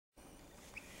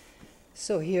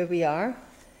So here we are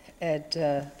at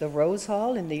the Rose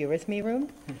Hall in the Eurythmy Room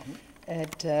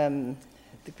at the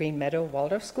Green Meadow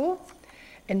Waldorf School.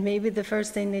 And maybe the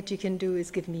first thing that you can do is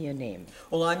give me a name.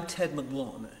 Well, I'm Ted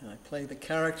McGlone, and I play the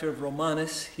character of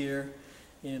Romanus here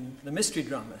in the Mystery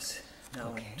Dramas,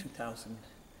 now in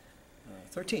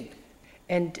 2013.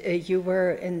 And you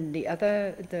were in the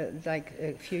other, like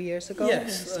a few years ago?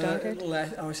 Yes, started?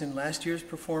 I was in last year's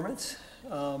performance,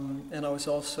 and I was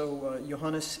also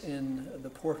Johannes in the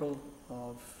Portal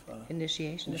of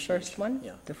Initiation, the first one?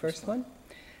 Yeah, the first one?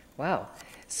 Wow.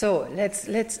 So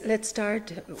let's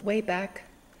start way back.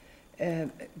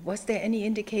 Was there any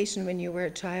indication when you were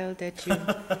a child that you,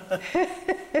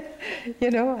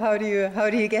 you know, how do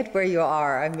you get where you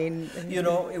are? I mean, you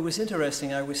know, it was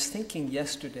interesting. I was thinking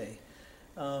yesterday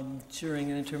during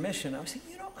an intermission. I was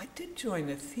thinking, you know, I did join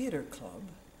a theater club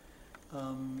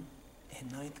in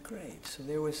 9th grade, so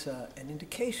there was an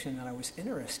indication that I was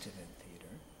interested in theater.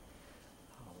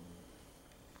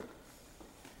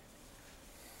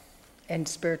 And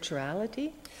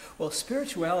spirituality? Well,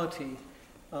 spirituality.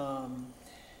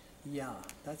 Yeah,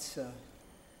 that's an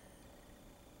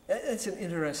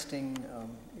interesting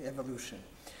evolution.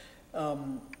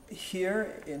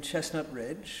 Here in Chestnut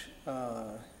Ridge,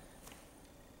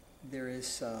 there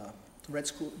is Red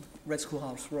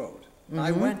Schoolhouse Road. Mm-hmm.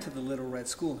 I went to the little Red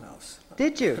Schoolhouse.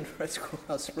 Did you? Red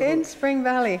Schoolhouse Road. In Spring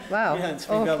Valley, wow. Yeah, in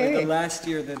Spring Valley, the last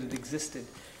year that it existed.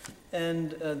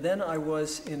 And then I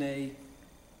was in a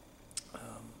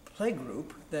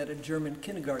playgroup that a German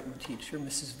kindergarten teacher,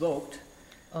 Mrs. Vogt,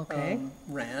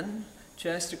 ran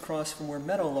just across from where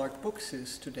Meadowlark Books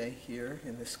is today here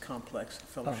in this complex,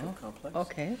 fellowship complex.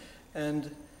 Okay.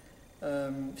 And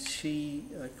she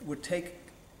would take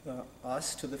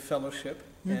us to the fellowship,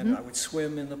 and I would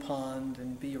swim in the pond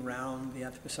and be around the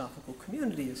anthroposophical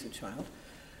community as a child.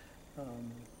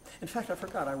 In fact, I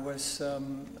forgot, I was a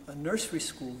nursery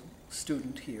school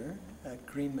student here at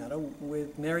Green Meadow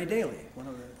with Mary Daly, one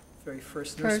of the very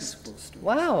first nursery school students.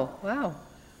 Wow, wow.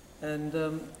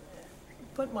 And,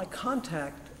 but my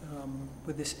contact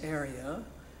with this area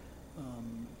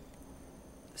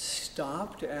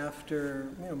stopped after,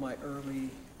 you know, my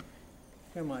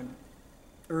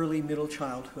early middle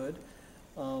childhood,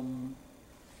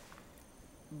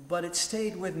 but it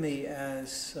stayed with me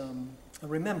as a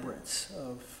remembrance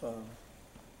of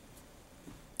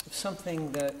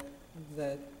something that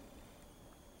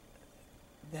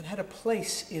had a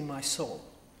place in my soul.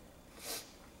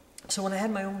 So when I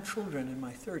had my own children in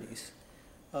my 30s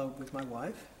with my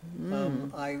wife,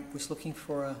 I was looking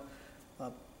for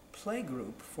a play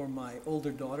group for my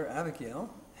older daughter,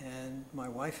 Abigail, and my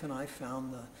wife and I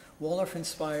found the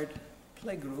Waldorf-inspired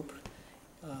play group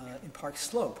in Park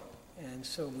Slope. And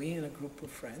so we and a group of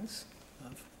friends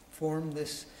formed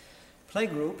this play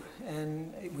group,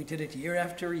 and we did it year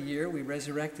after year. We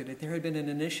resurrected it. There had been an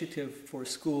initiative for a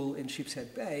school in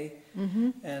Sheepshead Bay,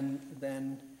 and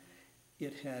then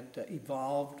it had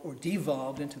evolved or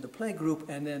devolved into the play group,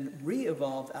 and then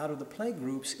re-evolved out of the play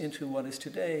groups into what is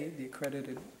today the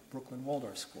accredited Brooklyn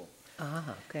Waldorf School.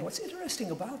 Ah, okay. And what's interesting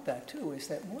about that, too, is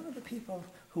that one of the people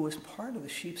who was part of the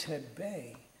Sheepshead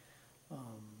Bay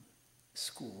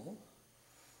school,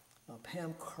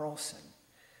 Pam Carlson,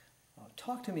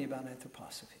 talked to me about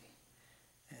anthroposophy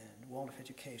and Waldorf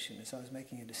education as I was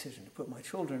making a decision to put my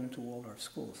children into Waldorf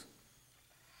schools.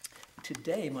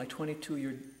 Today, my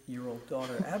 22-year-old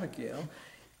daughter, Abigail,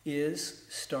 is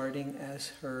starting as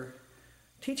her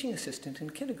teaching assistant in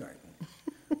kindergarten,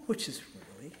 which is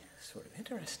really sort of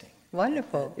interesting.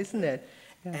 Wonderful, isn't it?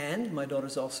 Yeah. And my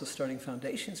daughter's also starting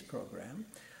Foundations program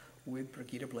with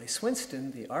Brigitte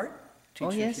Blaise-Swinston, the art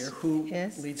teacher here, who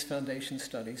leads Foundation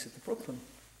Studies at the Brooklyn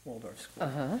Waldorf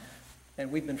School.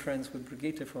 And we've been friends with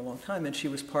Brigitte for a long time, and she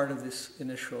was part of this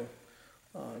initial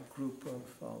group of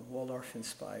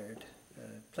Waldorf-inspired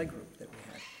playgroup that we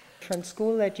had. From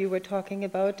school that you were talking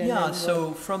about? And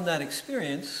so from that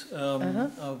experience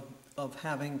of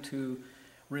having to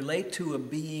relate to a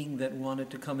being that wanted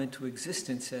to come into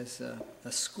existence as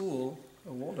a school,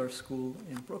 a Waldorf school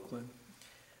in Brooklyn,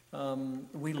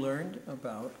 we learned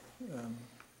about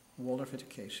Waldorf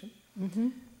education,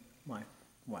 my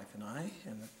wife and I,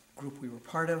 and the group we were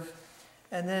part of.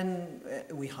 And then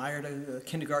we hired a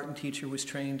kindergarten teacher who was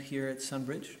trained here at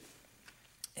Sunbridge.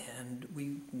 And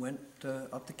we went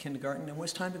up to kindergarten, and it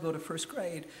was time to go to first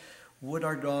grade. Would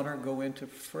our daughter go into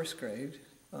first grade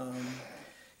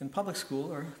in public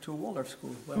school or to a Waldorf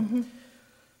school? Well,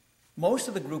 most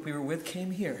of the group we were with came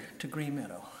here to Green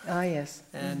Meadow. Ah, yes.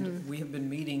 And we have been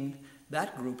meeting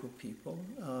that group of people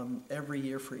every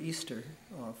year for Easter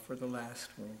for the last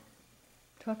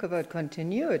Talk about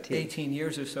continuity. 18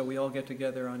 years or so, we all get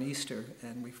together on Easter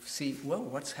and we see, well,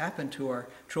 what's happened to our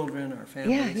children, our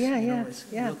families. There's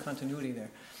real continuity there.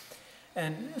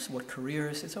 And this is what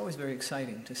careers, it's always very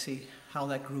exciting to see how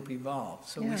that group evolved.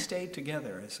 So we stayed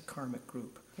together as a karmic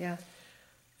group. Yeah.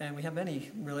 And we have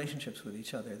many relationships with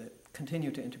each other that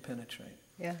continue to interpenetrate.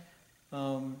 Yeah.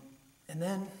 And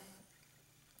then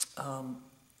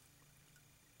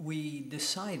we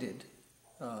decided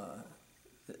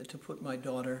to put my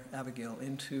daughter, Abigail,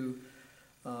 into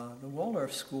the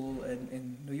Waldorf School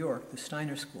in New York, the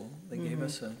Steiner School. They gave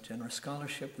us a generous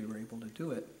scholarship. We were able to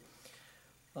do it.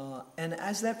 And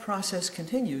as that process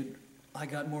continued, I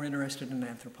got more interested in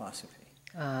anthroposophy.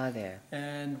 There.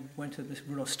 And went to the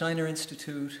Rudolf Steiner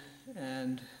Institute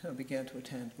and began to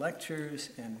attend lectures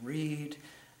and read,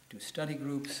 do study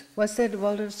groups. Was that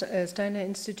Waldorf Steiner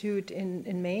Institute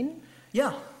in Maine?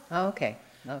 Yeah. Oh, okay.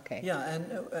 Okay. Yeah,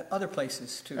 and other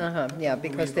places too. Yeah,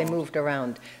 because they moved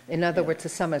around. In other words, a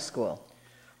summer school.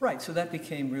 Right, so that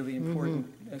became really important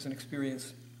as an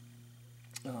experience,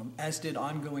 as did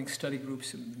ongoing study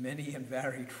groups in many and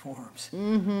varied forms.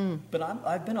 But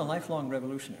I've been a lifelong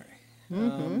revolutionary.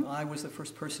 I was the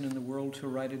first person in the world to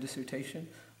write a dissertation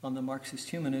on the Marxist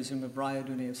humanism of Raya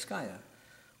Dunayevskaya,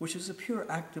 which is a pure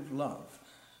act of love.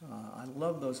 I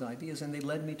love those ideas, and they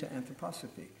led me to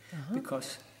anthroposophy,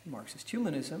 because Marxist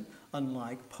humanism,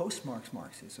 unlike post-Marx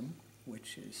Marxism,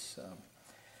 which is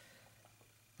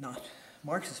not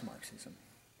Marxist Marxism,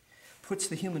 puts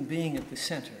the human being at the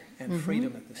center and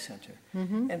freedom at the center,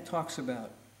 and talks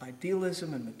about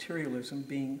idealism and materialism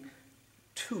being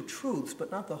two truths,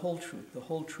 but not the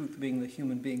whole truth being the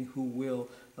human being who will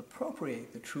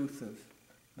appropriate the truth of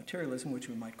materialism, which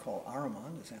we might call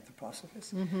Ahriman as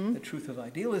anthroposophists, the truth of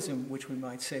idealism, which we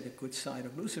might say the good side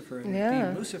of Lucifer and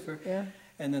redeem Lucifer,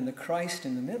 and then the Christ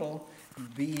in the middle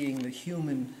being the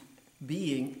human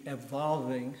being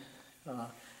evolving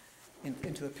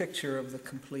into the picture of the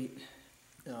complete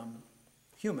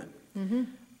human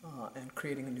and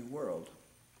creating a new world.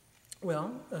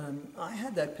 Well, I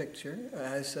had that picture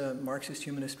as a Marxist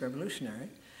humanist revolutionary,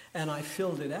 and I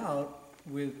filled it out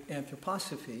with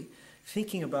anthroposophy,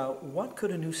 thinking about what could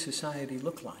a new society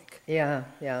look like. Yeah,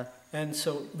 yeah. And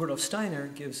so Rudolf Steiner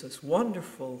gives us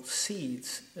wonderful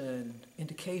seeds and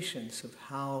indications of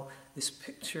how this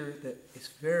picture that is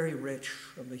very rich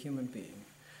of the human being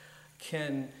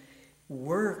can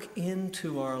work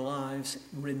into our lives,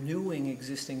 renewing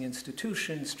existing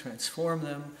institutions, transform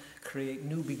them, create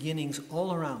new beginnings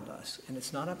all around us. And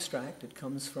it's not abstract, it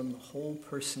comes from the whole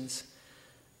person's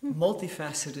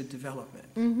multifaceted development.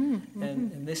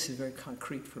 And this is very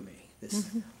concrete for me, this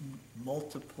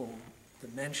multiple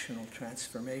dimensional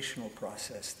transformational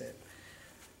process that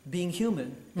being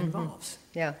human involves.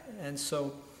 Yeah. And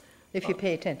so if you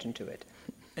pay attention to it.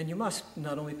 And you must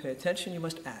not only pay attention, you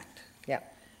must act. Yeah.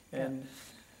 And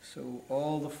so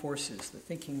all the forces, the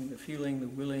thinking, the feeling, the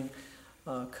willing,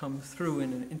 come through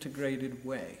in an integrated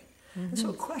way. And so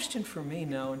a question for me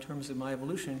now in terms of my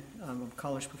evolution, I'm a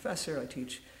college professor, I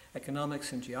teach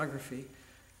economics and geography,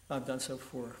 I've done so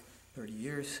for 30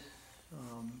 years,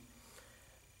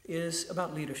 is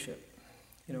about leadership.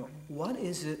 You know, what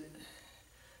is it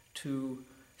to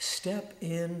step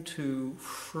into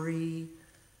free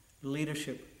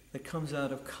leadership that comes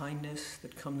out of kindness,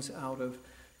 that comes out of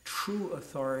true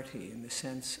authority in the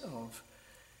sense of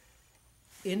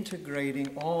integrating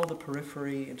all the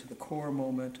periphery into the core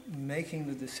moment, making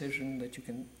the decision that you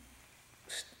can,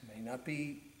 may not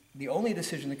be the only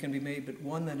decision that can be made, but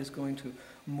one that is going to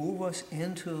move us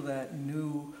into that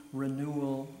new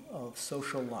renewal of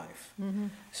social life.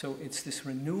 So it's this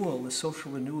renewal, the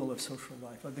social renewal of social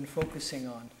life. I've been focusing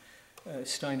on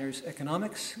Steiner's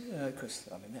economics, because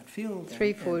I'm in that field.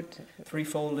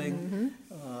 Threefolding,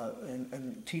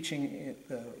 and teaching at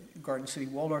the Garden City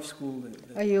Waldorf School.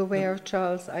 Are you aware of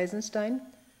Charles Eisenstein?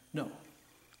 No.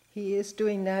 He is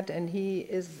doing that, and he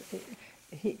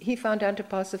found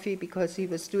anthroposophy because he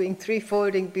was doing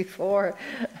threefolding before.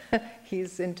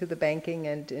 He's into the banking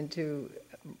and into,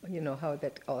 you know, how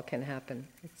that all can happen.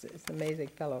 It's an amazing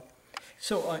fellow.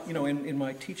 So, you know, in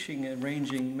my teaching and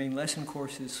arranging main lesson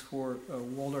courses for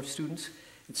Waldorf students,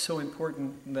 it's so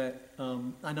important that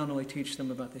I not only teach them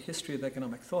about the history of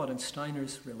economic thought and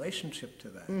Steiner's relationship to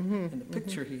that, and the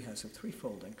picture he has of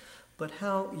threefolding, but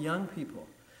how young people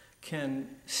can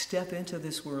step into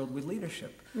this world with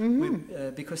leadership,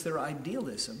 because their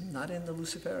idealism, not in the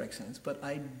Luciferic sense, but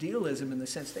idealism in the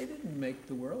sense they didn't make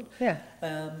the world,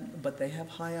 but they have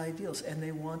high ideals, and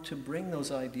they want to bring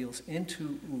those ideals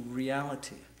into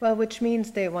reality. Well, which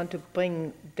means they want to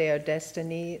bring their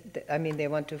destiny, I mean, they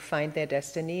want to find their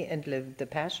destiny and live the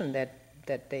passion that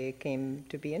that they came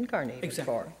to be incarnated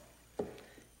Exactly. for.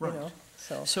 Right. You know,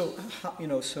 so.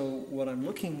 So what I'm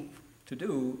looking to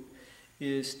do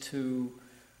is to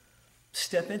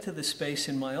step into the space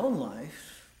in my own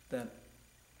life that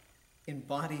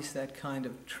embodies that kind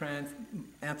of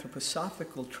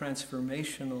anthroposophical,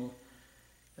 transformational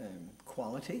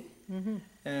quality,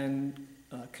 and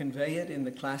convey it in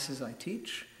the classes I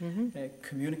teach,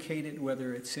 communicate it,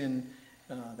 whether it's in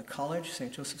the college,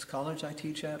 St. Joseph's College I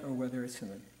teach at, or whether it's in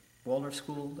the Waldorf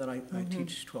School that I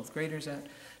teach 12th graders at,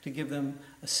 to give them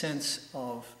a sense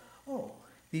of, oh,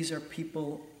 these are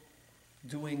people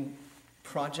doing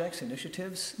projects,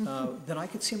 initiatives that I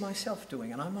could see myself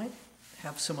doing, and I might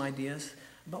have some ideas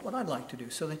about what I'd like to do.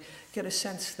 So they get a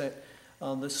sense that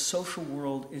the social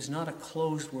world is not a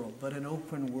closed world, but an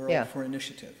open world for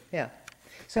initiative. Yeah.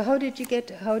 So how did you get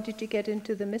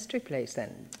into the mystery plays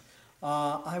then?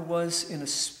 I was in a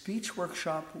speech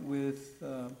workshop with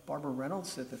Barbara Renold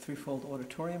at the Threefold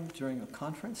Auditorium during a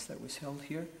conference that was held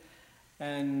here,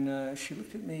 and she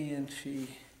looked at me and she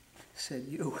said,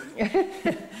 "You."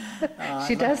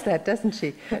 She does that, doesn't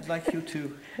she? I'd like you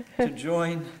to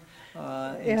join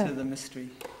into the mystery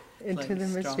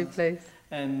place.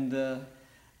 And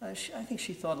I think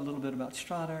she thought a little bit about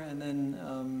Strader, and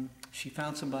then she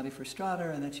found somebody for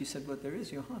Strader, and then she said, "Well, there is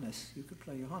Johannes. You could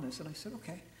play Johannes." And I said,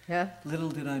 "Okay." Yeah. Little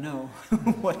did I know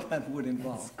what that would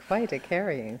involve. It's quite a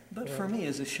carrying. But for me,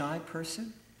 as a shy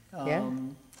person,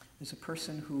 as a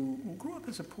person who grew up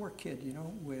as a poor kid, you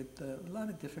know, with a lot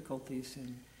of difficulties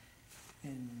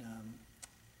in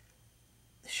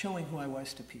showing who I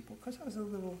was to people, because I was a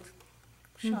little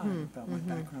shy about my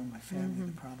background, my family,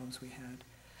 the problems we had.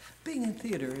 Being in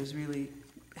theater has really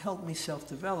helped me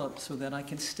self-develop so that I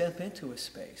can step into a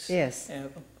space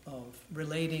of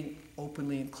relating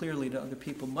openly and clearly to other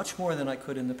people, much more than I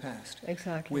could in the past.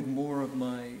 Exactly. With more of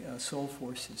my soul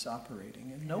forces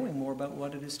operating and knowing more about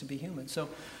what it is to be human. So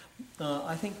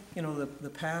I think, you know, the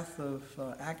path of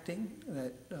acting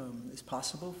that is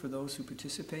possible for those who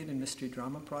participate in mystery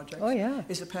drama projects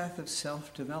is a path of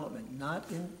self-development, not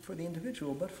for the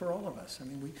individual, but for all of us. I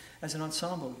mean, as an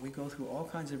ensemble, we go through all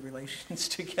kinds of relations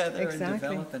together and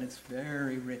develop, and it's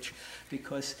very rich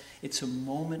because it's a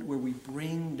moment where we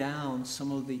bring down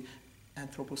some of the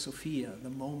anthroposophia, the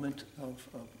moment of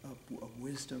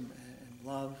wisdom and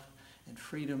love and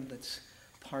freedom that's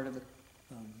part of the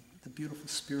beautiful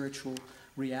spiritual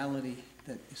reality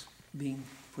that is being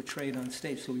portrayed on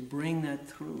stage. So we bring that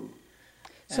through.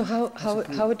 So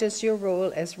how does your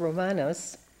role as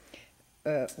Romanos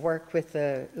work with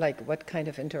what kind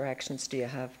of interactions do you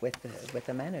have with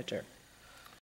the manager?